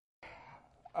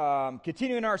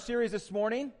Continuing our series this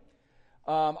morning,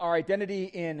 our identity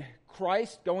in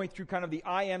Christ, going through kind of the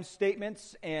I am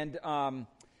statements. And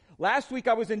last week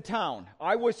I was in town.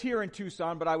 I was here in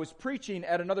Tucson, but I was preaching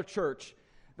at another church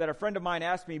that a friend of mine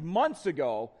asked me months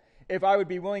ago if I would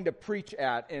be willing to preach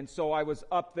at. And so I was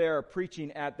up there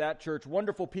preaching at that church.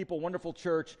 Wonderful people, wonderful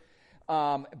church.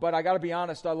 But I got to be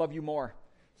honest, I love you more.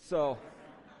 So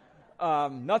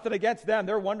nothing against them.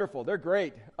 They're wonderful. They're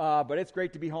great. But it's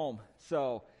great to be home.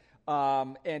 So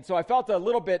I felt a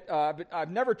little bit,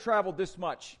 I've never traveled this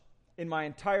much in my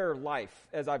entire life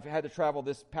as I've had to travel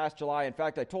this past July. In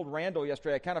fact, I told Randall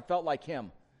yesterday I kind of felt like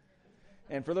him.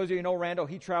 And for those of you who know Randall,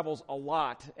 he travels a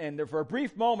lot. And for a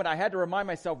brief moment, I had to remind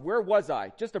myself, where was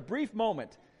I? Just a brief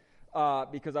moment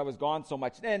because I was gone so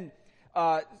much. And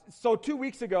so 2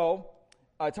 weeks ago,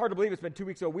 it's hard to believe it's been 2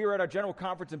 weeks ago, we were at our general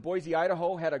conference in Boise,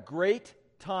 Idaho, had a great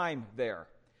time there.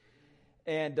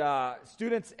 And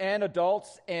students and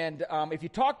adults, and if you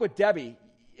talk with Debbie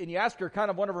and you ask her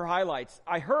kind of one of her highlights,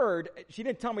 I heard, she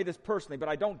didn't tell me this personally, but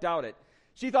I don't doubt it,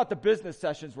 she thought the business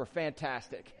sessions were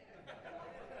fantastic.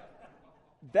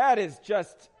 That is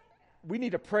just, we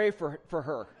need to pray for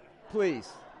her, please.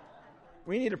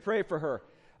 We need to pray for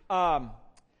her.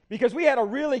 Because we had a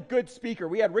really good speaker.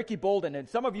 We had Ricky Bolden, and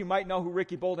some of you might know who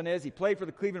Ricky Bolden is. He played for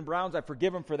the Cleveland Browns. I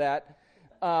forgive him for that.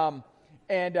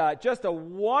 And just a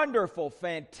wonderful,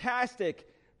 fantastic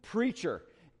preacher.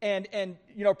 And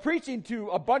you know, preaching to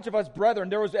a bunch of us brethren,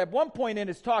 there was at one point in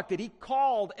his talk that he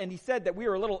called and he said that we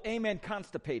were a little amen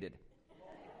constipated.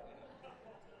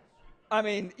 I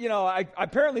mean, you know,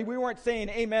 apparently we weren't saying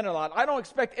amen a lot. I don't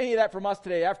expect any of that from us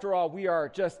today. After all, we are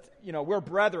just, you know, we're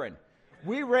brethren.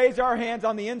 We raise our hands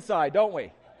on the inside, don't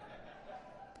we?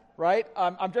 Right?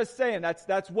 I'm just saying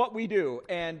that's what we do.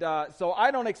 And so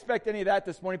I don't expect any of that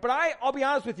this morning. But I'll be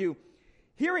honest with you,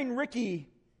 hearing Ricky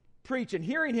preach and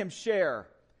hearing him share,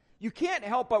 you can't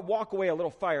help but walk away a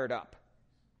little fired up.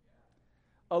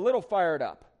 A little fired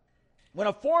up. When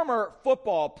a former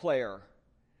football player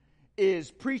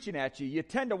is preaching at you, you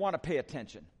tend to want to pay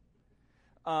attention.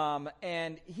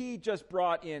 And he just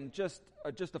brought in just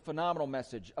a phenomenal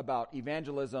message about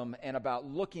evangelism and about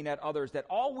looking at others, that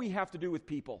all we have to do with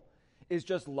people is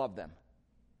just love them,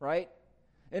 right?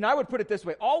 And I would put it this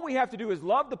way, all we have to do is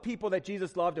love the people that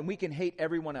Jesus loved, and we can hate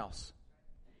everyone else.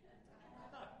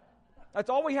 That's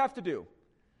all we have to do,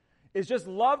 is just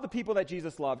love the people that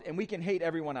Jesus loved, and we can hate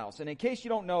everyone else. And in case you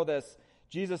don't know this,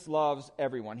 Jesus loves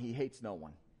everyone. He hates no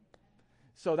one.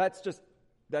 So that's just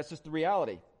the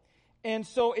reality. And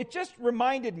so it just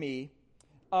reminded me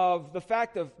of the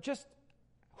fact of just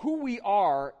who we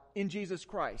are in Jesus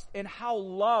Christ and how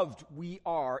loved we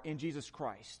are in Jesus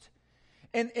Christ.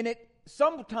 And it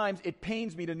sometimes it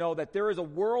pains me to know that there is a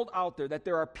world out there, that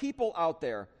there are people out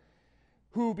there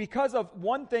who, because of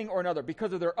one thing or another,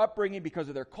 because of their upbringing, because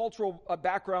of their cultural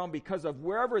background, because of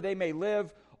wherever they may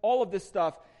live, all of this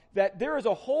stuff, that there is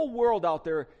a whole world out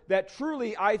there that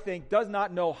truly, I think, does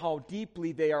not know how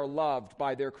deeply they are loved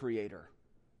by their Creator.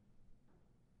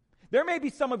 There may be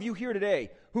some of you here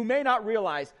today who may not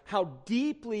realize how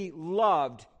deeply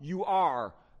loved you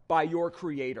are by your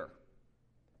Creator.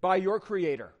 By your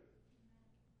Creator.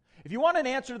 If you want an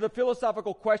answer to the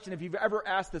philosophical question, if you've ever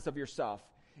asked this of yourself,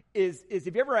 is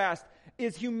if you ever asked,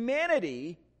 is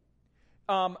humanity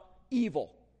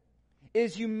evil?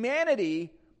 Is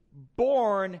humanity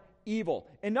born evil?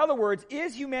 In other words,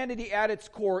 is humanity at its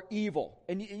core evil?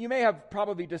 And you may have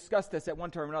probably discussed this at one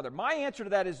time or another. My answer to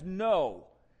that is no.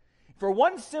 For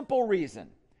one simple reason.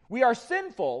 We are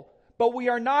sinful, but we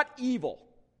are not evil.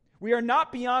 We are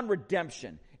not beyond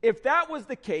redemption. If that was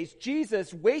the case,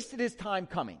 Jesus wasted his time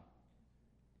coming.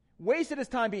 Wasted his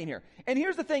time being here. And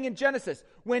here's the thing in Genesis.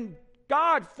 When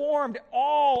God formed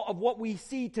all of what we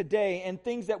see today and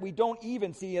things that we don't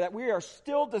even see, that we are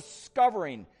still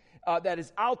discovering that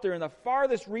is out there in the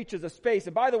farthest reaches of space.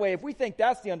 And by the way, if we think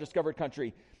that's the undiscovered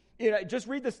country, just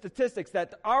read the statistics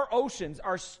that our oceans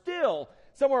are still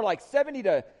somewhere like 70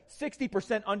 to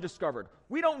 60% undiscovered.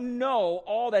 We don't know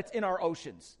all that's in our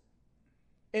oceans.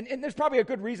 And there's probably a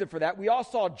good reason for that. We all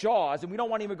saw Jaws, and we don't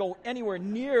want to even go anywhere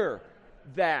near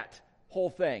that whole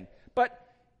thing. But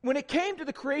when it came to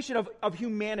the creation of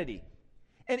humanity,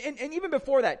 and even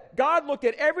before that, God looked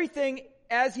at everything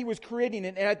as he was creating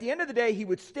it, and at the end of the day, he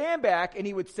would stand back and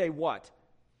he would say what?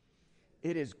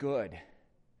 It is good.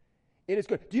 It is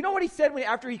good. Do you know what he said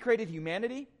after he created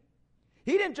humanity?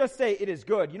 He didn't just say it is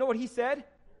good. You know what he said?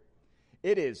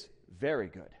 It is very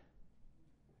good.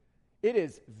 It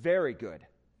is very good.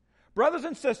 Brothers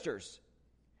and sisters,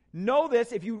 know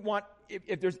this if you want,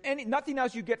 if there's nothing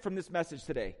else you get from this message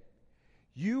today.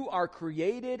 You are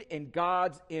created in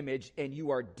God's image, and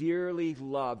you are dearly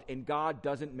loved, and God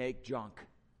doesn't make junk.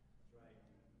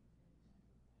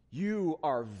 You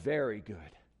are very good.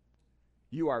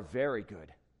 You are very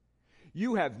good.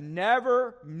 You have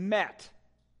never met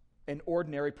an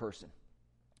ordinary person.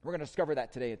 We're going to discover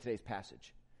that today in today's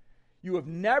passage. You have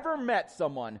never met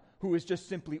someone who is just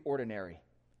simply ordinary.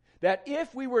 That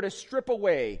if we were to strip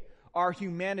away our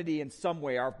humanity in some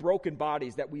way, our broken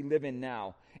bodies that we live in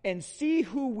now, and see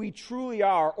who we truly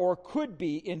are or could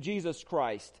be in Jesus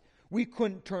Christ, we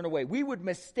couldn't turn away. We would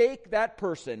mistake that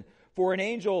person for an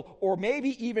angel, or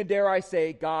maybe even, dare I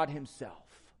say, God himself.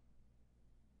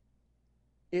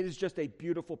 It is just a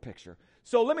beautiful picture.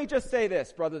 So let me just say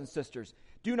this, brothers and sisters.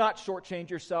 Do not shortchange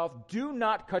yourself. Do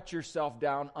not cut yourself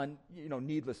down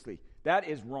needlessly. That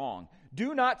is wrong.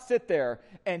 Do not sit there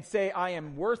and say, I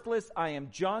am worthless, I am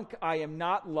junk, I am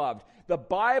not loved. The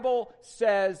Bible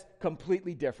says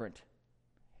completely different.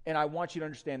 And I want you to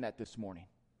understand that this morning.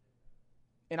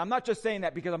 And I'm not just saying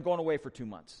that because I'm going away for 2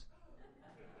 months.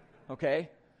 Okay?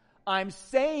 I'm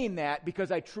saying that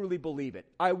because I truly believe it.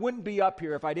 I wouldn't be up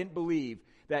here if I didn't believe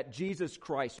that Jesus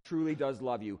Christ truly does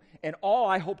love you. And all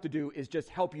I hope to do is just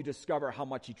help you discover how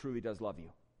much he truly does love you.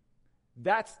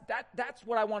 That's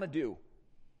what I want to do.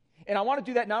 And I want to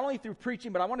do that not only through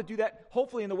preaching, but I want to do that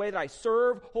hopefully in the way that I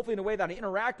serve, hopefully in the way that I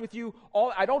interact with you.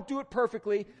 I don't do it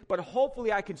perfectly, but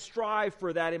hopefully I can strive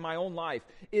for that in my own life,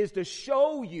 is to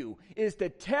show you, is to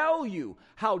tell you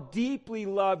how deeply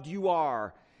loved you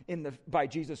are by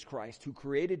Jesus Christ, who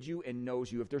created you and knows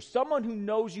you. If there's someone who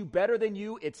knows you better than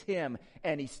you, it's him,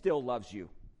 and he still loves you.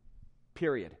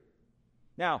 Period.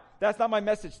 Now, that's not my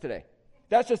message today.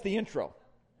 That's just the intro.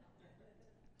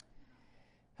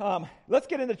 Let's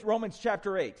get into Romans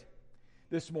chapter 8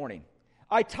 this morning.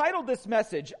 I titled this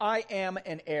message, I Am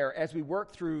an Heir, as we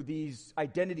work through these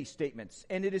identity statements.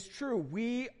 And it is true,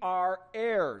 we are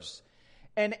heirs.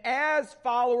 And as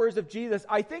followers of Jesus,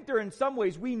 I think there in some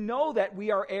ways we know that we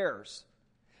are heirs.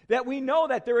 That we know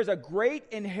that there is a great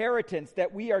inheritance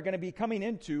that we are going to be coming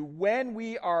into when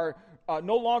we are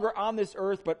no longer on this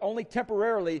earth, but only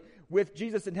temporarily with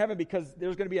Jesus in heaven, because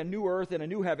there's going to be a new earth and a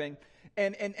new heaven.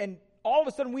 And all of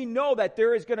a sudden we know that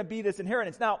there is going to be this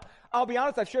inheritance. Now, I'll be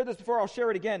honest, I've shared this before, I'll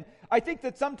share it again. I think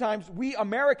that sometimes we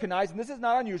Americanize, and this is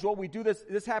not unusual, we do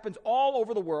this happens all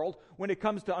over the world when it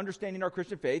comes to understanding our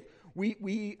Christian faith.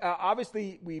 We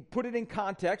obviously, we put it in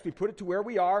context, we put it to where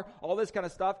we are, all this kind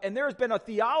of stuff, and there has been a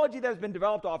theology that has been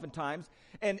developed oftentimes,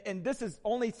 and this is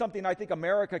only something I think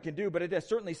America can do, but it has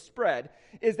certainly spread,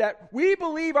 is that we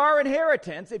believe our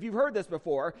inheritance, if you've heard this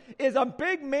before, is a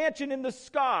big mansion in the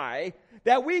sky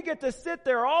that we get to sit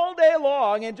there all day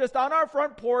long and just on our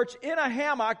front porch in a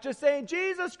hammock just saying,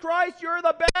 Jesus Christ, you're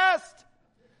the best.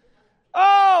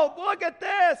 Oh, look at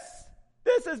this.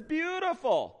 This is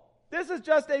beautiful. This is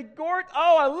just a gorgeous.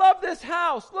 Oh, I love this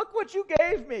house. Look what you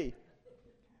gave me.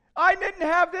 I didn't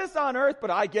have this on earth, but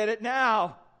I get it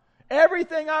now.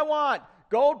 Everything I want.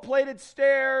 Gold-plated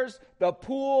stairs, the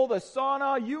pool, the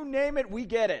sauna, you name it, we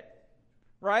get it.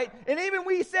 Right? And even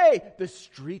we say, the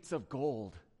streets of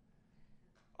gold.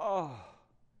 Oh,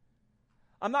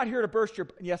 I'm not here to burst your...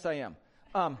 Yes, I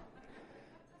am.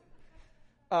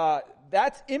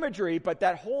 That's imagery, but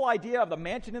that whole idea of the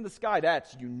mansion in the sky,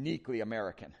 that's uniquely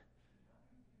American.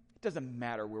 It doesn't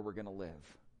matter where we're going to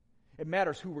live. It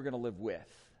matters who we're going to live with.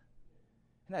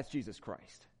 And that's Jesus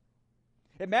Christ.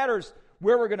 It matters who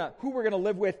we're going to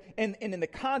live with, and in the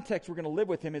context we're going to live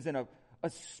with him is in a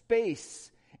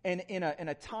space and in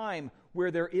a time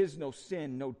where there is no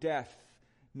sin, no death,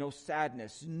 no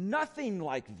sadness, nothing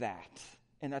like that.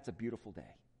 And that's a beautiful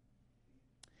day.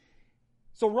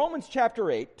 So Romans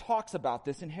chapter 8 talks about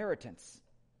this inheritance.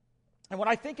 And what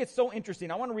I think is so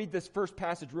interesting, I want to read this first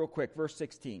passage real quick, verse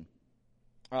 16.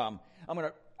 I'm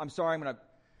sorry, I'm going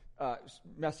to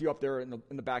mess you up there in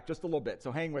the back just a little bit,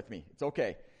 so hang with me. It's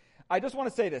okay. I just want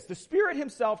to say this. The Spirit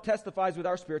himself testifies with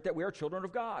our spirit that we are children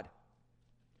of God.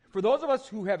 For those of us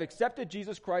who have accepted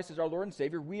Jesus Christ as our Lord and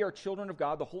Savior, we are children of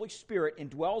God. The Holy Spirit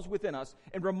indwells within us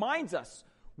and reminds us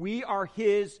we are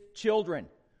his children.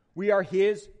 We are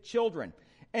his children.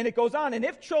 And it goes on, and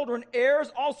if children, heirs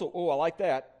also. Oh, I like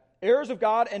that. Heirs of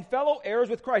God and fellow heirs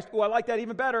with Christ. Oh, I like that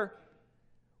even better.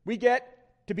 We get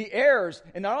to be heirs,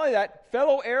 and not only that,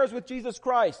 fellow heirs with Jesus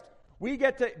Christ. We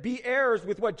get to be heirs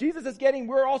with what Jesus is getting,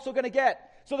 we're also going to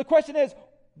get. So the question is,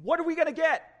 what are we going to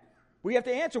get? We have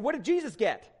to answer, what did Jesus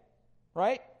get?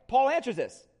 Right? Paul answers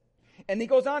this. And he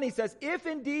goes on, he says, if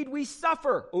indeed we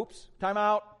suffer. Oops, time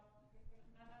out.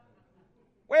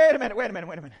 Wait a minute.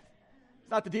 It's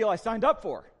not the deal I signed up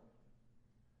for.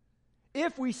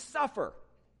 If we suffer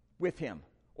with him.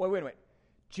 Wait a minute.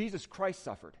 Jesus Christ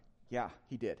suffered. Yeah,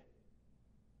 he did.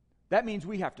 That means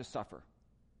we have to suffer.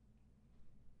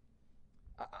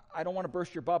 I don't want to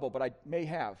burst your bubble, but I may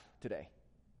have today.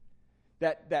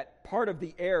 That part of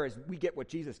the air is we get what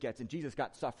Jesus gets, and Jesus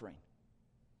got suffering.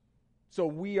 So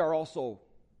we are also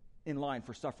in line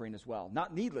for suffering as well.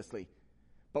 Not needlessly,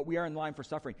 but we are in line for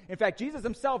suffering. In fact, Jesus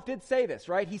himself did say this,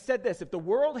 right? He said this, if the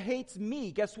world hates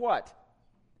me, guess what?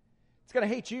 It's going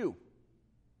to hate you.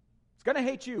 It's going to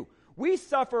hate you. We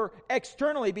suffer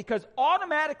externally because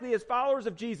automatically as followers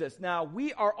of Jesus, now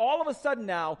we are all of a sudden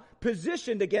now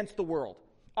positioned against the world.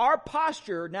 Our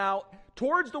posture now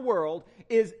towards the world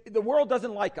is the world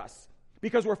doesn't like us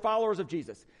because we're followers of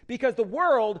Jesus. Because the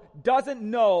world doesn't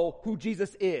know who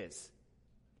Jesus is.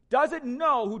 Doesn't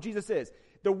know who Jesus is.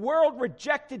 The world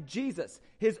rejected Jesus.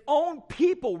 His own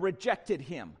people rejected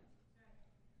him.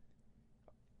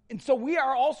 And so we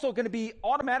are also going to be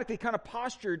automatically kind of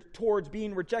postured towards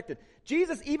being rejected.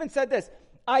 Jesus even said this,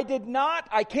 I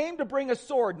came to bring a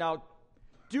sword. Now,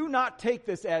 do not take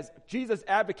this as Jesus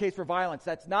advocates for violence.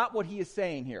 That's not what he is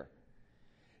saying here.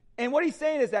 And what he's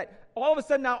saying is that all of a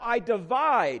sudden now I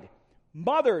divide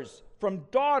mothers from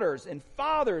daughters and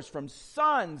fathers from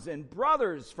sons and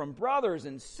brothers from brothers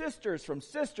and sisters from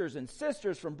sisters and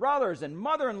sisters from brothers and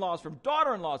mother-in-laws from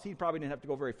daughter-in-laws. He probably didn't have to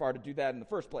go very far to do that in the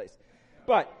first place.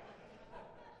 But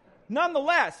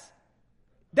nonetheless,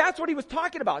 that's what he was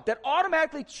talking about. That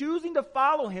automatically choosing to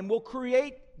follow him will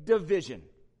create division.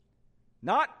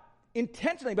 Not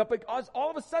intentionally, but because all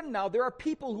of a sudden now there are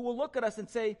people who will look at us and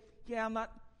say, yeah,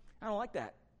 I don't like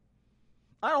that.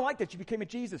 I don't like that you became a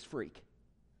Jesus freak.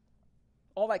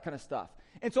 All that kind of stuff.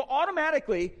 And so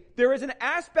automatically, there is an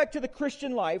aspect to the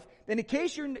Christian life that in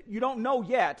case you don't know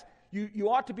yet, you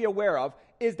ought to be aware of,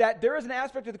 is that there is an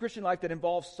aspect of the Christian life that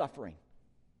involves suffering.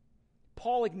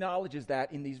 Paul acknowledges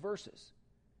that in these verses.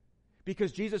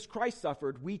 Because Jesus Christ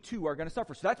suffered, we too are going to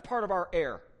suffer. So that's part of our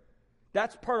air.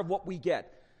 That's part of what we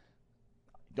get.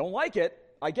 Don't like it.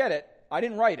 I get it. I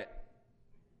didn't write it.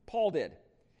 Paul did.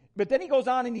 But then he goes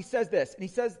on and he says this, and he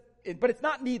says, but it's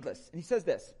not needless. And he says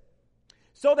this,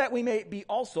 so that we may be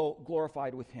also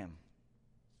glorified with him.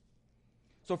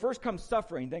 So first comes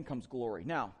suffering, then comes glory.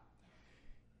 Now,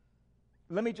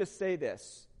 let me just say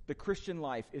this. The Christian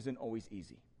life isn't always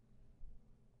easy.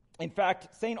 In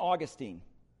fact, St. Augustine,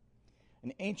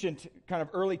 an ancient kind of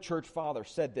early church father,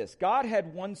 said this, God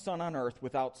had one son on earth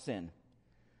without sin,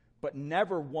 but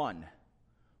never one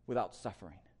without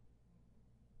suffering.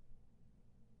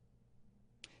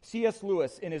 C.S.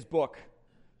 Lewis, in his book,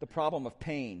 The Problem of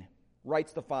Pain,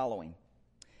 writes the following.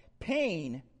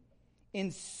 Pain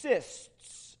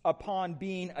insists upon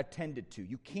being attended to.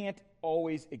 You can't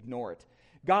always ignore it.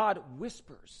 God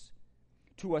whispers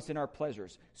to us in our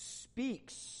pleasures,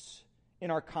 speaks in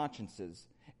our consciences,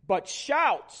 but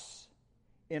shouts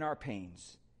in our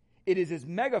pains. It is his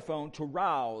megaphone to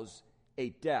rouse a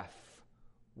deaf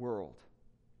world.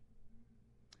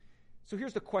 So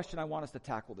here's the question I want us to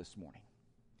tackle this morning.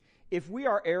 If we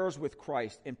are heirs with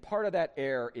Christ, and part of that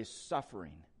heir is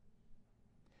suffering,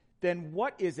 then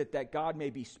what is it that God may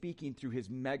be speaking through his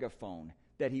megaphone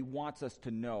that he wants us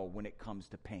to know when it comes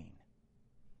to pain?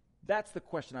 That's the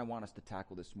question I want us to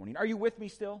tackle this morning. Are you with me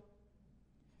still?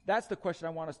 That's the question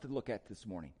I want us to look at this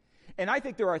morning. And I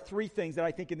think there are three things that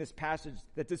I think in this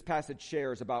passage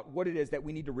shares about what it is that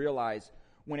we need to realize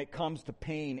when it comes to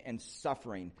pain and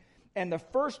suffering. And the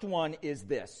first one is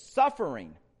this: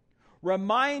 suffering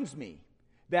reminds me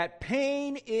that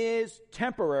pain is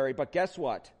temporary, but guess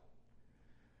what?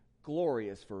 Glory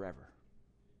is forever.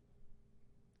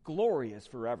 Glory is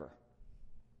forever.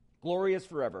 Glory is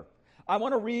forever. I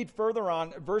want to read further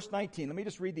on, verse 19. Let me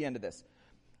just read the end of this.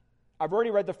 I've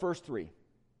already read the first three.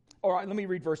 All right, let me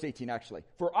read verse 18 actually.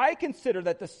 For I consider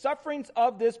that the sufferings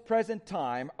of this present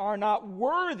time are not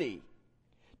worthy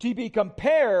to be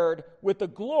compared with the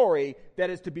glory that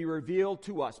is to be revealed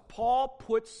to us. Paul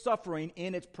puts suffering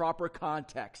in its proper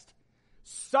context.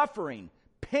 Suffering,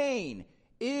 pain,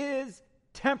 is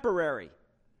temporary.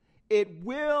 It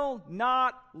will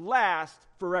not last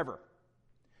forever.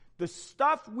 The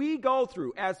stuff we go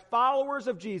through as followers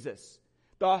of Jesus,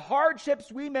 the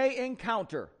hardships we may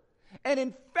encounter, and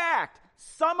in fact,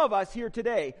 some of us here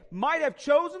today might have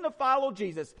chosen to follow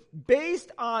Jesus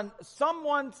based on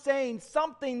someone saying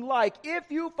something like,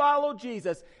 if you follow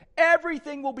Jesus,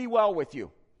 everything will be well with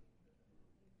you.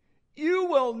 You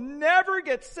will never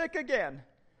get sick again.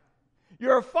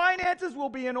 Your finances will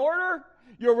be in order.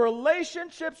 Your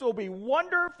relationships will be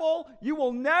wonderful. You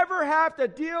will never have to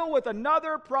deal with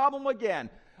another problem again.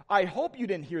 I hope you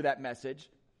didn't hear that message.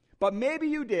 but maybe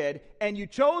you did, and you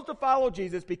chose to follow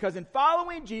Jesus because in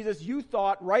following Jesus, you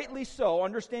thought, rightly so,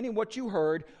 understanding what you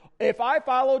heard, if I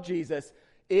follow Jesus,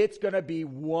 it's going to be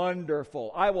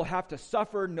wonderful. I will have to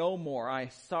suffer no more. I'm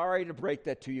sorry to break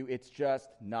that to you. It's just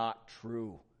not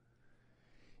true.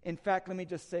 In fact, let me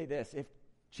just say this. If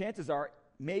chances are,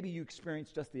 maybe you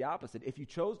experienced just the opposite. If you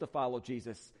chose to follow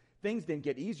Jesus, things didn't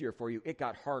get easier for you. It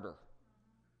got harder.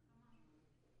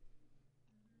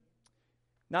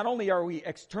 Not only are we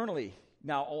externally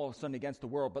now all of a sudden against the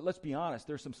world, but let's be honest,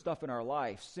 there's some stuff in our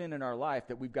life, sin in our life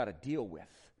that we've got to deal with.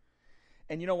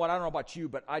 And you know what? I don't know about you,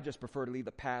 but I just prefer to leave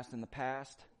the past in the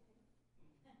past.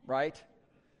 Right?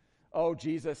 Oh,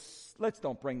 Jesus, let's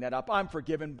don't bring that up. I'm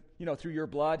forgiven, through your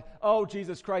blood. Oh,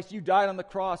 Jesus Christ, you died on the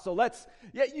cross. So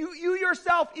you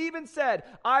yourself even said,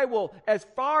 I will, as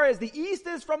far as the east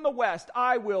is from the west,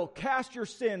 I will cast your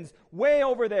sins way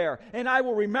over there. And I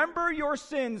will remember your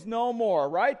sins no more.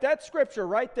 Right? That's scripture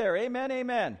right there. Amen,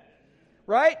 amen.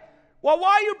 Right? Well,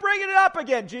 why are you bringing it up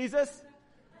again, Jesus?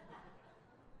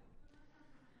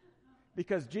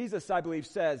 Because Jesus, I believe,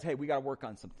 says, hey, we got to work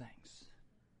on some things.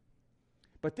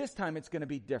 But this time it's going to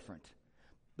be different.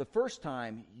 The first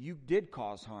time, you did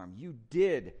cause harm. You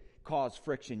did cause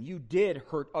friction. You did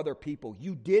hurt other people.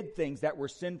 You did things that were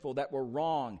sinful, that were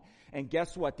wrong. And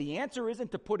guess what? The answer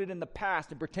isn't to put it in the past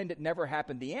and pretend it never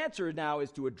happened. The answer now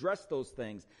is to address those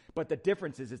things. But the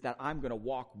difference is that I'm going to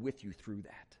walk with you through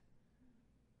that.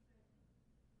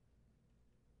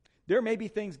 There may be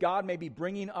things God may be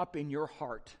bringing up in your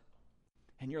heart.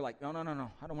 And you're like, no, I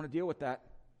don't want to deal with that.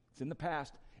 It's in the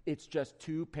past. It's just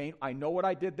too painful. I know what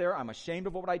I did there. I'm ashamed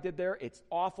of what I did there. It's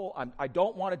awful. I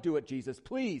don't want to do it, Jesus.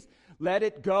 Please, let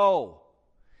it go.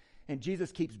 And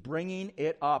Jesus keeps bringing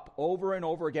it up over and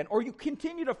over again. Or you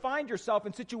continue to find yourself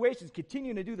in situations,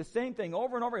 continuing to do the same thing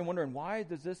over and over and wondering, why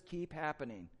does this keep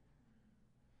happening?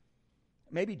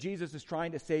 Maybe Jesus is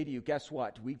trying to say to you, guess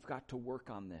what? We've got to work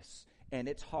on this. And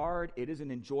it's hard. It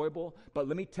isn't enjoyable. But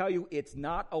let me tell you, it's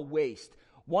not a waste.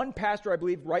 One pastor, I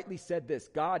believe, rightly said this: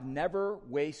 God never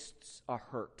wastes a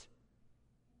hurt.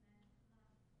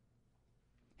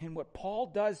 And what Paul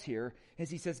does here is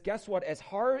he says, guess what? As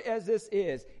hard as this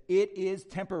is, it is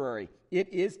temporary.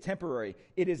 It is temporary.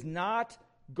 It is not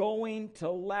going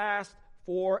to last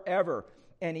forever.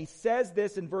 And he says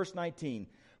this in verse 19: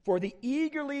 for the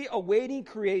eagerly awaiting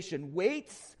creation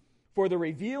waits for the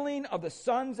revealing of the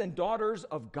sons and daughters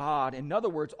of God. In other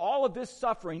words, all of this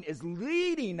suffering is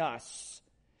leading us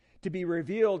to be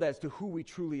revealed as to who we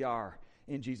truly are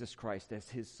in Jesus Christ as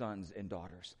his sons and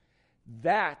daughters.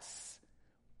 That's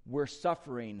where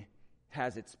suffering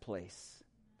has its place.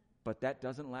 But that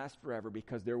doesn't last forever,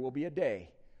 because there will be a day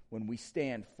when we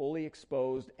stand fully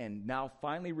exposed and now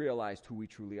finally realize who we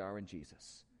truly are in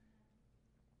Jesus.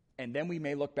 And then we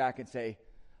may look back and say,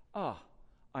 I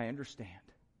understand.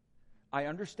 I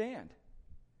understand.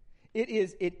 It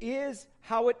is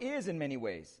how it is in many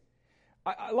ways.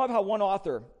 I love how one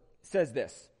author says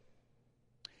this: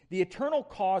 the eternal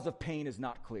cause of pain is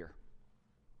not clear.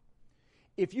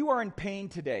 If you are in pain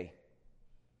today,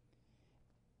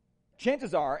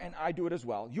 chances are, and I do it as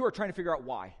well, you are trying to figure out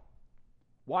why.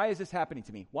 Why is this happening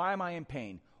to me? Why am I in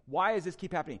pain? Why does this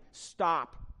keep happening?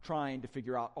 Stop trying to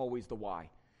figure out always the why.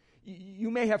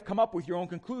 You may have come up with your own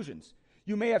conclusions.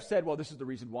 You may have said, well, this is the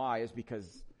reason why, is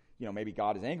because, maybe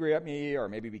God is angry at me, or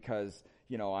maybe because,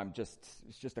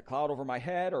 it's just a cloud over my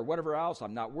head, or whatever else,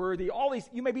 I'm not worthy. All these,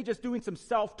 you may be just doing some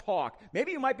self-talk.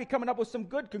 Maybe you might be coming up with some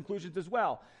good conclusions as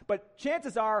well. But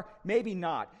chances are, maybe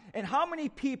not. And how many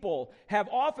people have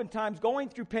oftentimes, going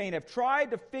through pain, have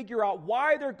tried to figure out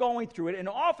why they're going through it, and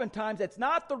oftentimes it's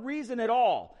not the reason at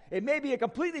all. It may be a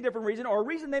completely different reason, or a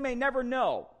reason they may never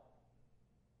know.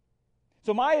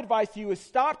 So my advice to you is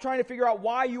stop trying to figure out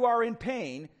why you are in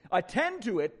pain. Attend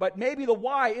to it, but maybe the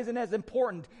why isn't as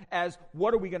important as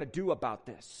what are we going to do about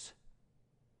this.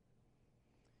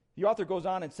 The author goes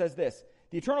on and says this: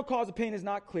 the eternal cause of pain is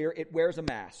not clear. It wears a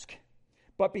mask.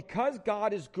 But because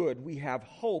God is good, we have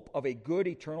hope of a good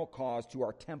eternal cause to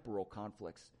our temporal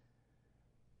conflicts.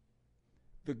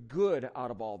 The good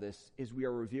out of all this is we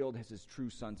are revealed as his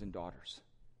true sons and daughters.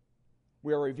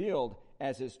 We are revealed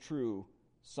as his true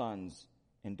sons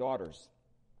and daughters.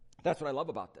 That's what I love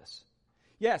about this.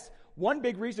 Yes, one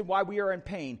big reason why we are in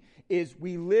pain is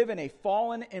we live in a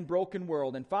fallen and broken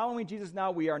world. And following Jesus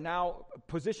now, we are now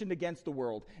positioned against the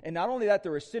world. And not only that,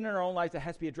 there is sin in our own lives that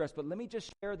has to be addressed. But let me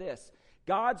just share this.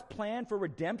 God's plan for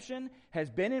redemption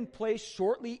has been in place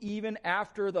shortly even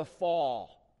after the fall.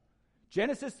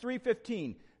 Genesis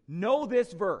 3:15. Know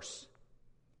this verse.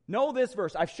 Know this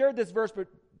verse. I've shared this verse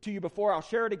to you before. I'll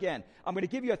share it again. I'm going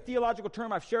to give you a theological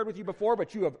term I've shared with you before,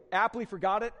 but you have aptly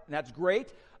forgot it, and that's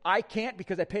great. I can't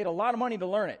because I paid a lot of money to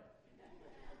learn it.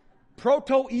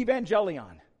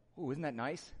 Proto-evangelion. Ooh, isn't that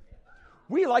nice?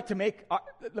 We like to make,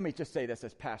 let me just say this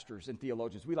as pastors and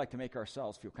theologians, we like to make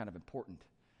ourselves feel kind of important.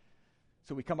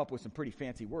 So we come up with some pretty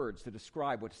fancy words to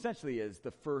describe what essentially is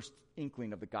the first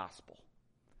inkling of the gospel.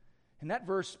 And that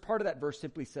verse, part of that verse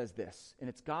simply says this, and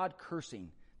it's God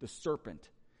cursing the serpent.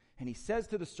 And he says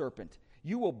to the serpent,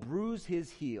 you will bruise his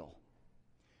heel,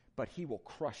 but he will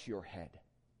crush your head.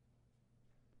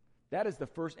 That is the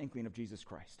first inkling of Jesus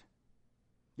Christ.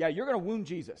 Yeah, you're going to wound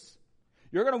Jesus.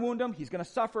 You're going to wound him. He's going to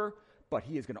suffer, but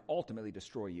he is going to ultimately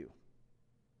destroy you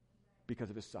because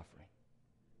of his suffering.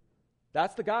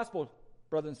 That's the gospel,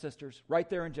 brothers and sisters, right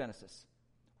there in Genesis.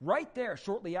 Right there,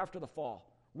 shortly after the fall.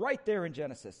 Right there in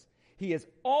Genesis. He has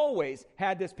always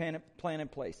had this plan in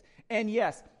place. And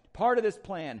yes, part of this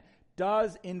plan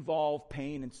does involve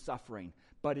pain and suffering,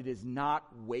 but it is not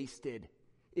wasted.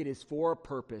 It is for a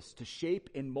purpose, to shape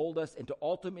and mold us and to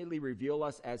ultimately reveal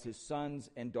us as his sons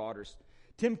and daughters.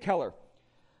 Tim Keller,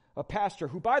 a pastor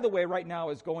who, by the way, right now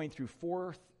is going through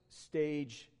 4th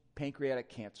stage pancreatic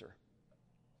cancer.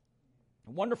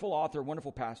 A wonderful author,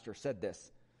 wonderful pastor, said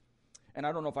this. And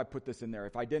I don't know if I put this in there.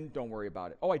 If I didn't, don't worry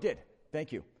about it. Oh, I did.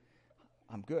 Thank you.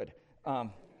 I'm good.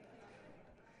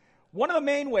 One of the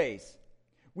main ways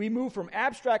we move from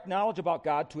abstract knowledge about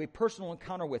God to a personal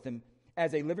encounter with him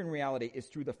as a living reality is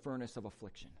through the furnace of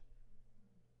affliction.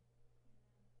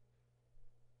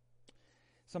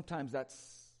 Sometimes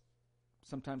that's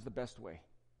the best way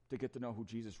to get to know who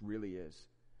Jesus really is.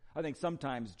 I think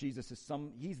sometimes Jesus is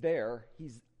he's there,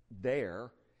 he's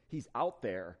out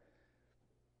there,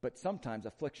 but sometimes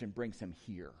affliction brings him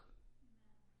here,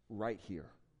 right here.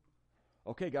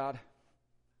 Okay, God,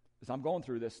 as I'm going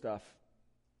through this stuff,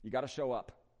 you got to show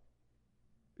up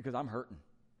because I'm hurting.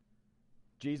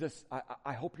 Jesus,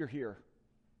 I hope you're here,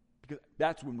 because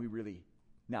that's when we really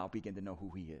now begin to know who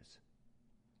he is,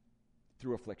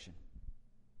 through affliction.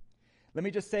 Let me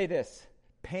just say this.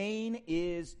 Pain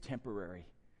is temporary.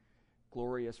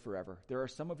 Glory is forever. There are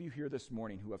some of you here this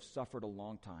morning who have suffered a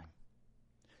long time.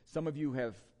 Some of you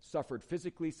have suffered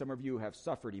physically. Some of you have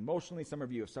suffered emotionally. Some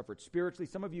of you have suffered spiritually.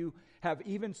 Some of you have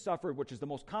even suffered, which is the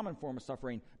most common form of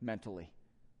suffering, mentally.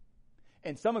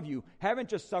 And some of you haven't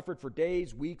just suffered for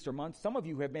days, weeks, or months. Some of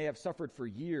you may have suffered for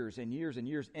years and years and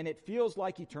years, and it feels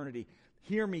like eternity.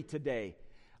 Hear me today.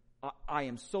 I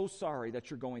am so sorry that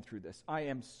you're going through this. I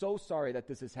am so sorry that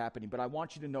this is happening, but I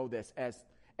want you to know this.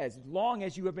 As long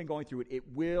as you have been going through it, it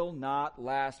will not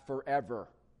last forever.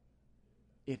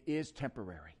 It is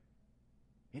temporary.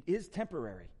 It is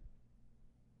temporary.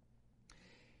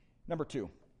 Number 2,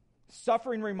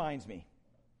 suffering reminds me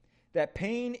that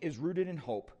pain is rooted in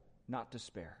hope, not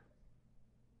despair.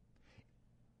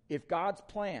 If God's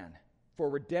plan for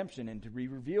redemption and to be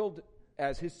revealed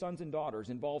as his sons and daughters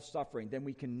involves suffering, then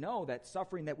we can know that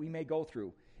suffering that we may go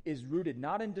through is rooted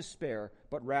not in despair,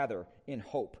 but rather in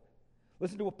hope.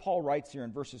 Listen to what Paul writes here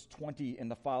in verses 20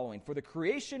 and the following. For the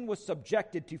creation was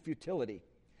subjected to futility,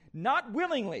 not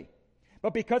willingly,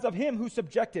 but because of him who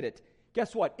subjected it.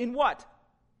 Guess what? In what?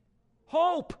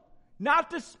 Hope, not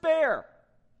despair.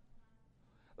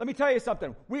 Let me tell you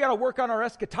something. We got to work on our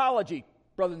eschatology,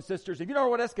 brothers and sisters. If you don't know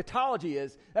what eschatology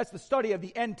is, that's the study of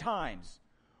the end times.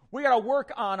 We got to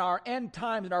work on our end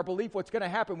times and our belief what's going to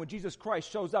happen when Jesus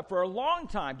Christ shows up. For a long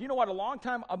time, do you know what a long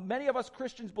time many of us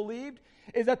Christians believed?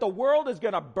 Is that the world is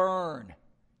going to burn.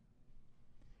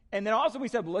 And then also we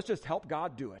said, well, let's just help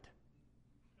God do it.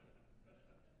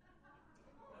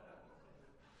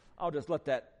 I'll just let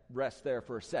that rest there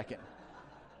for a second.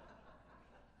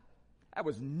 That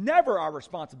was never our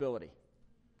responsibility.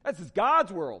 This is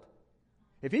God's world.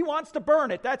 If he wants to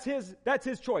burn it, that's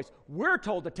his choice. We're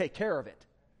told to take care of it.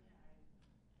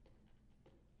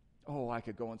 Oh, I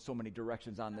could go in so many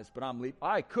directions on this, but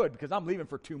I could because I'm leaving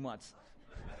for 2 months.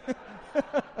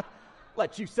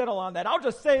 Let you settle on that. I'll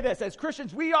just say this. As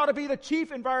Christians, we ought to be the chief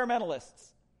environmentalists.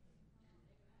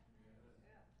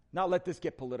 Now let this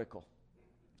get political.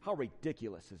 How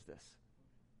ridiculous is this?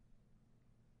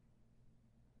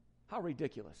 How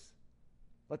ridiculous.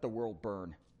 Let the world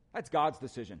burn. That's God's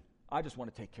decision. I just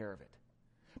want to take care of it.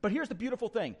 But here's the beautiful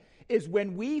thing, is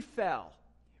when we fell,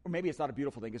 or maybe it's not a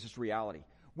beautiful thing, it's just reality.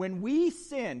 When we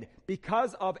sinned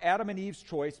because of Adam and Eve's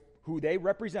choice, who they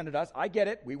represented us, I get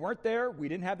it, we weren't there, we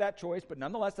didn't have that choice, but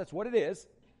nonetheless, that's what it is.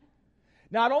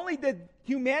 Not only did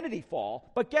humanity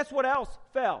fall, but guess what else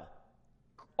fell?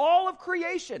 All of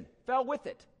creation fell with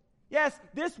it. Yes,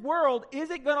 this world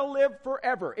isn't going to live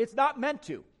forever. It's not meant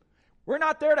to. We're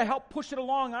not there to help push it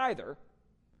along either.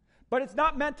 But it's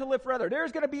not meant to live forever.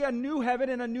 There's going to be a new heaven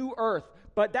and a new earth.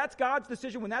 But that's God's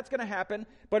decision when that's going to happen.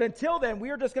 But until then,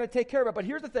 we are just going to take care of it. But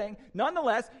here's the thing.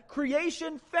 Nonetheless,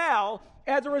 creation fell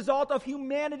as a result of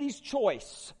humanity's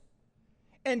choice.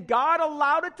 And God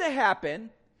allowed it to happen,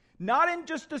 not in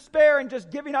just despair and just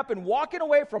giving up and walking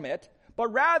away from it,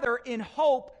 but rather in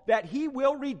hope that He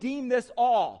will redeem this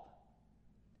all.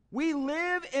 We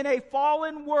live in a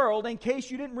fallen world, in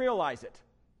case you didn't realize it.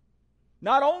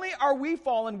 Not only are we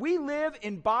fallen, we live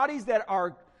in bodies that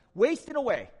are wasting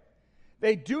away.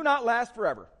 They do not last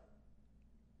forever.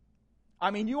 I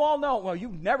mean, you all know, well, you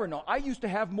never know. I used to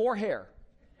have more hair.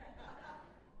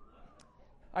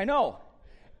 I know.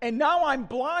 And now I'm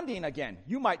blonding again.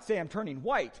 You might say I'm turning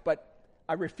white, but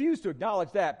I refuse to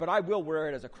acknowledge that, but I will wear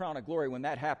it as a crown of glory when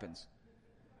that happens.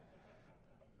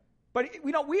 But,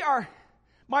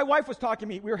 my wife was talking to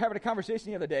me. We were having a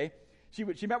conversation the other day.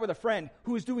 She met with a friend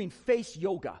who was doing face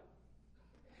yoga.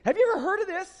 Have you ever heard of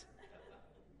this?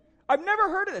 I've never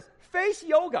heard of this. Face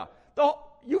yoga.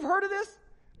 You've heard of this?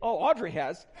 Oh, Audrey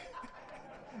has.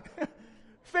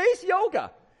 Face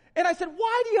yoga. And I said,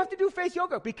 why do you have to do face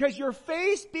yoga? Because your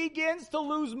face begins to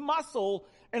lose muscle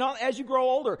as you grow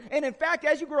older. And in fact,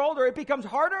 as you grow older, it becomes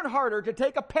harder and harder to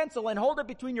take a pencil and hold it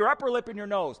between your upper lip and your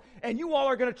nose. And you all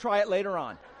are going to try it later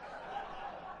on.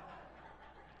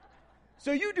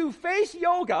 So you do face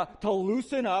yoga to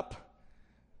loosen up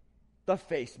the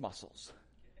face muscles.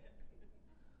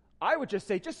 I would just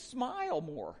say, just smile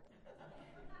more.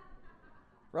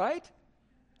 Right?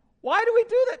 Why do we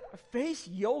do that? Face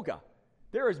yoga.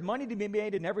 There is money to be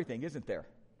made in everything, isn't there?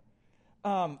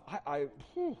 Why do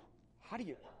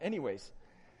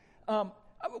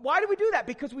we do that?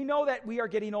 Because we know that we are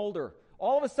getting older.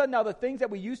 All of a sudden now the things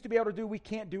that we used to be able to do, we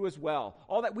can't do as well.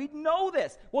 All that, we know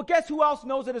this. Well, guess who else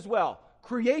knows it as well?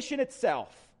 Creation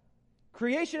itself.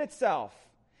 Creation itself.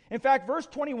 In fact, verse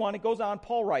 21, it goes on,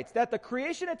 Paul writes, that the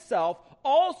creation itself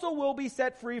also will be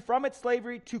set free from its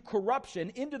slavery to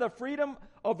corruption into the freedom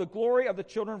of the glory of the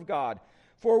children of God.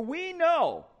 For we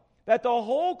know that the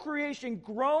whole creation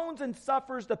groans and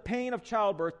suffers the pain of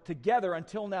childbirth together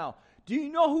until now. Do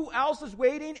you know who else is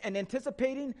waiting and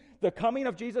anticipating the coming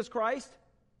of Jesus Christ?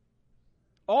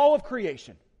 All of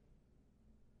creation.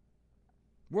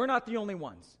 We're not the only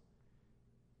ones.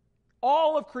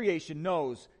 All of creation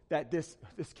knows that this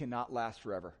cannot last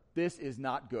forever. This is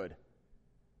not good.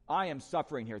 I am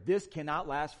suffering here. This cannot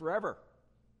last forever.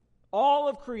 All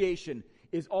of creation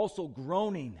is also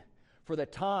groaning for the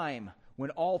time when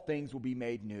all things will be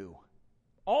made new.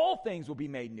 All things will be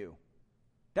made new.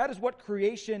 That is what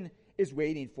creation is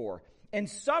waiting for. And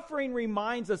suffering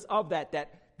reminds us of that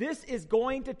this is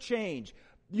going to change.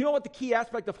 You know what the key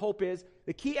aspect of hope is?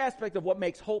 The key aspect of what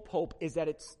makes hope is that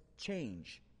it's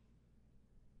change.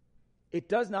 It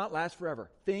does not last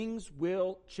forever. Things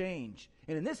will change.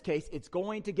 And in this case, it's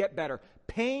going to get better.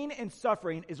 Pain and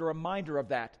suffering is a reminder of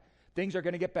that. Things are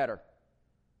going to get better.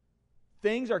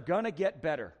 Things are going to get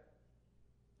better.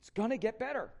 It's going to get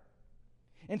better.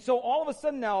 And so all of a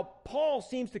sudden now, Paul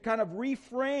seems to kind of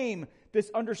reframe this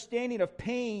understanding of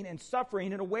pain and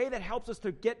suffering in a way that helps us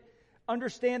to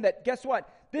understand that, guess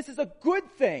what? This is a good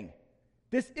thing.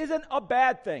 This isn't a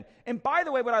bad thing. And by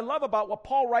the way, what I love about what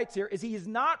Paul writes here is he is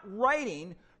not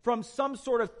writing from some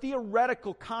sort of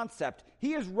theoretical concept.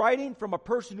 He is writing from a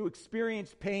person who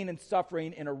experienced pain and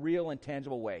suffering in a real and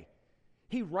tangible way.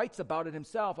 He writes about it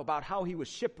himself, about how he was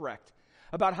shipwrecked,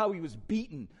 about how he was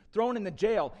beaten, thrown in the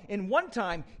jail. And one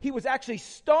time, he was actually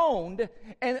stoned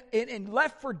and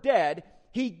left for dead.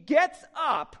 He gets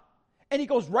up, and he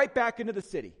goes right back into the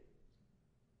city.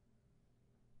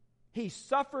 He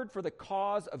suffered for the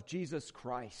cause of Jesus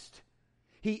Christ.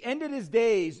 He ended his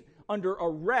days under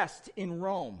arrest in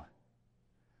Rome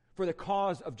for the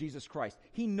cause of Jesus Christ.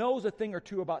 He knows a thing or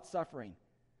two about suffering.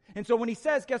 And so when he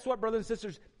says, guess what, brothers and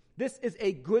sisters, this is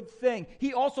a good thing.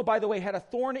 He also, by the way, had a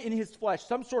thorn in his flesh,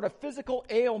 some sort of physical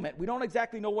ailment. We don't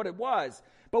exactly know what it was,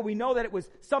 but we know that it was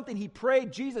something he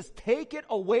prayed, Jesus, take it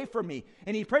away from me.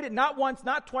 And he prayed it not once,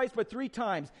 not twice, but 3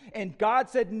 times. And God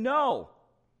said, no,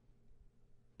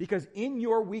 because in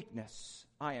your weakness,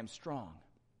 I am strong.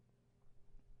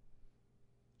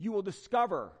 You will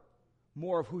discover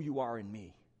more of who you are in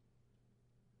me.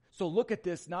 So look at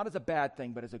this not as a bad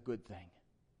thing, but as a good thing.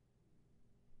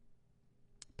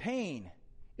 Pain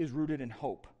is rooted in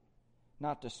hope,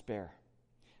 not despair.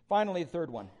 Finally, the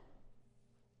third one.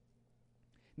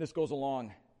 This goes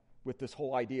along with this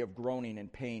whole idea of groaning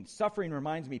and pain. Suffering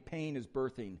reminds me pain is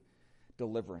birthing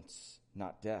deliverance,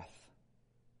 not death.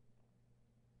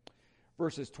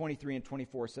 Verses 23 and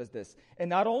 24 says this, and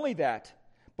not only that,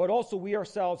 but also we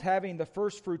ourselves having the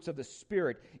first fruits of the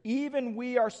Spirit, even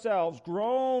we ourselves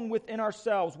groan within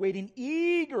ourselves, waiting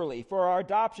eagerly for our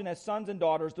adoption as sons and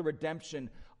daughters, the redemption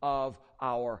of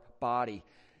our body.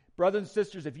 Brothers and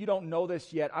sisters, if you don't know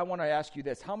this yet, I want to ask you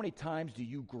this. How many times do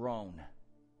you groan?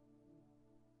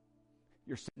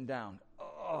 You're sitting down.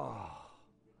 Oh.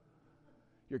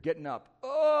 You're getting up.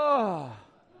 Oh.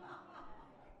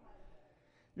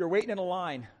 You're waiting in a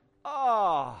line.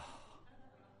 Oh.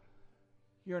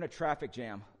 You're in a traffic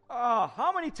jam. Oh,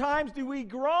 how many times do we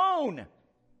groan?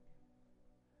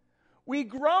 We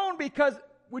groan because,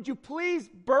 would you please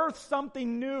birth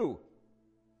something new?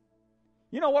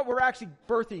 You know what? We're actually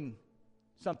birthing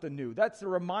something new. That's a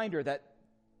reminder that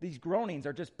these groanings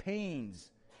are just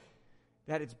pains,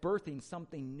 that it's birthing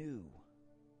something new.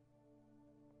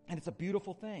 And it's a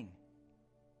beautiful thing.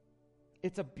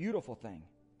 It's a beautiful thing.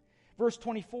 Verse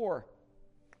 24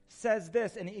 says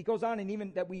this, and he goes on, and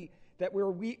even that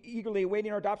we're eagerly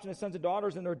awaiting our adoption as sons and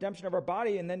daughters and the redemption of our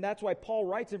body. And then that's why Paul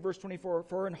writes in verse 24,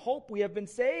 for in hope we have been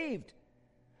saved.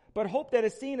 But hope that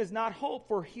is seen is not hope,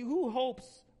 for he who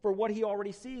hopes for what he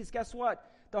already sees. Guess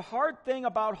what? The hard thing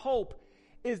about hope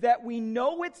is that we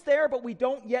know it's there, but we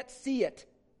don't yet see it.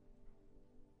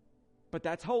 But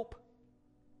that's hope.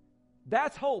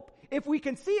 That's hope. If we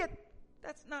can see it,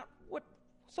 that's not what,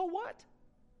 so what?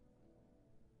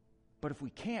 But if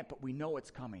we can't, but we know it's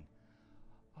coming,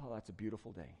 oh, that's a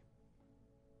beautiful day.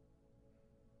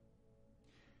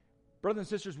 Brothers and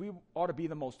sisters, we ought to be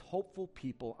the most hopeful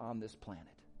people on this planet.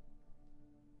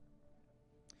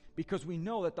 Because we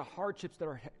know that the hardships that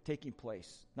are taking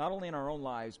place, not only in our own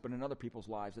lives, but in other people's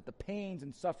lives, that the pains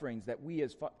and sufferings that we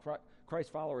as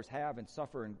Christ followers have and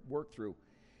suffer and work through,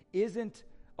 isn't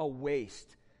a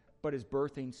waste, but is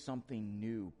birthing something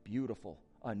new, beautiful,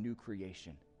 a new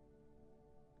creation.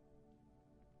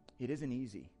 It isn't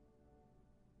easy,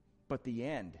 but the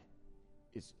end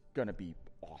is going to be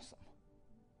awesome.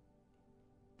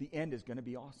 The end is going to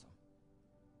be awesome.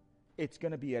 It's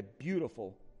going to be a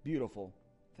beautiful, beautiful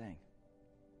thing.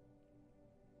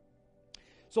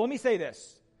 So let me say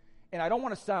this, and I don't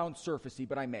want to sound surfacey,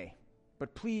 but I may.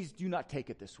 But please do not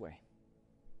take it this way.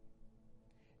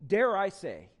 Dare I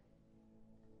say,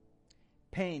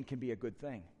 pain can be a good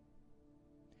thing.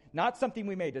 Not something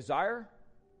we may desire,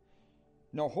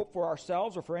 nor hope for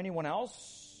ourselves or for anyone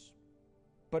else,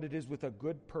 but it is with a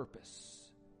good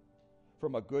purpose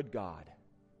from a good God,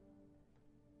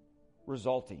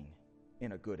 resulting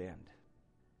in a good end.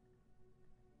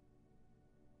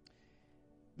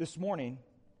 This morning,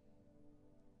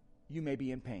 you may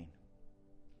be in pain.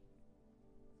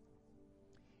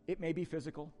 It may be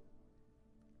physical.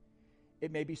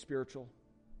 It may be spiritual.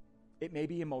 It may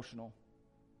be emotional.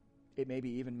 It may be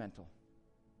even mental.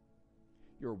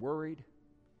 You're worried.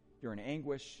 You're in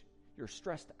anguish. You're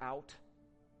stressed out.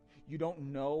 You don't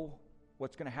know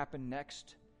what's going to happen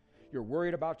next. You're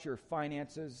worried about your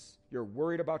finances. You're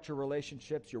worried about your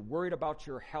relationships. You're worried about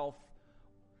your health.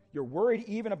 You're worried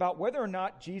even about whether or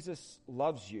not Jesus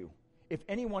loves you, if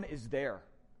anyone is there.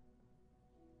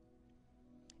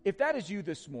 If that is you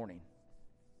this morning,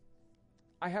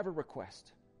 I have a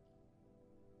request.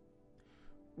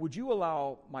 Would you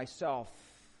allow myself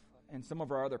and some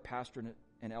of our other pastors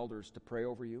and elders to pray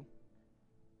over you?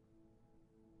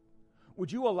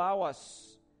 Would you allow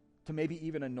us to maybe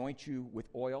even anoint you with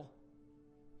oil?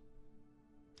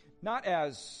 Not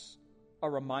as a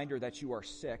reminder that you are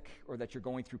sick or that you're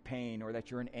going through pain or that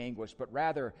you're in anguish, but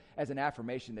rather as an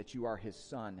affirmation that you are his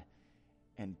son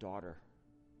and daughter.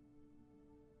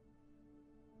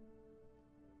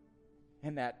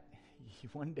 And that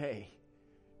one day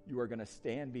you are going to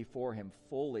stand before him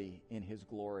fully in his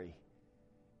glory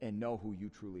and know who you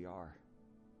truly are.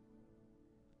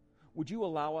 Would you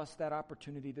allow us that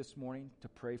opportunity this morning to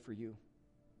pray for you,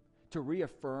 to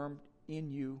reaffirm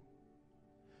in you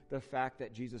the fact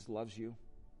that Jesus loves you,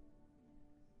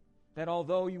 that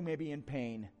although you may be in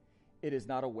pain, it is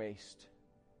not a waste,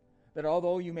 that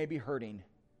although you may be hurting,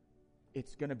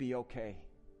 it's going to be okay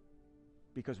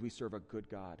because we serve a good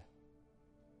God.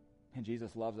 And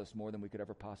Jesus loves us more than we could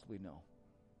ever possibly know.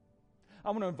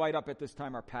 I'm going to invite up at this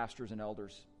time our pastors and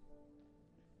elders.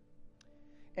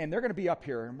 And they're going to be up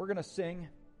here, and we're going to sing.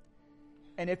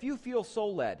 And if you feel so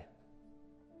led,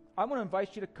 I'm going to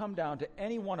invite you to come down to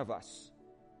any one of us.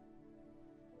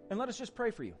 And let us just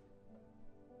pray for you,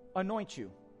 anoint you,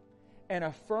 and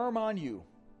affirm on you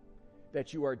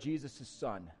that you are Jesus'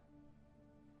 son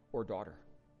or daughter.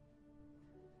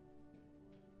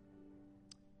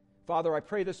 Father, I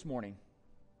pray this morning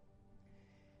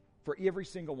for every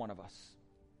single one of us.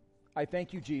 I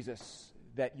thank you, Jesus,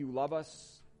 that you love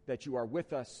us, that you are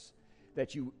with us,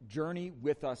 that you journey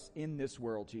with us in this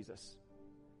world, Jesus.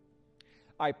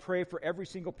 I pray for every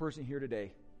single person here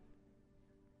today.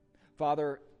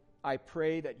 Father, I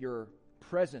pray that your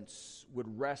presence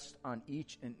would rest on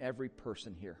each and every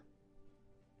person here.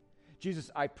 Jesus,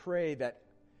 I pray that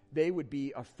they would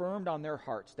be affirmed on their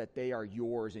hearts that they are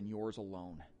yours and yours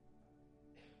alone.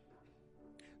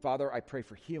 Father, I pray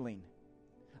for healing.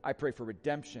 I pray for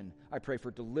redemption. I pray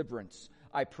for deliverance.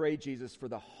 I pray, Jesus, for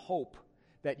the hope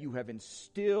that you have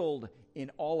instilled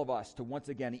in all of us to once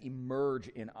again emerge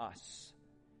in us.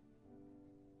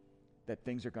 That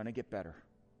things are going to get better.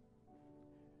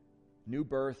 New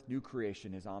birth, new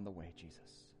creation is on the way, Jesus.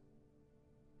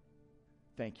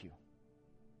 Thank you.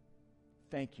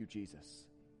 Thank you, Jesus,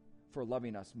 for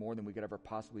loving us more than we could ever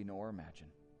possibly know or imagine.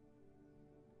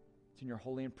 It's in your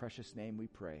holy and precious name we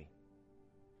pray.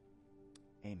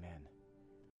 Amen.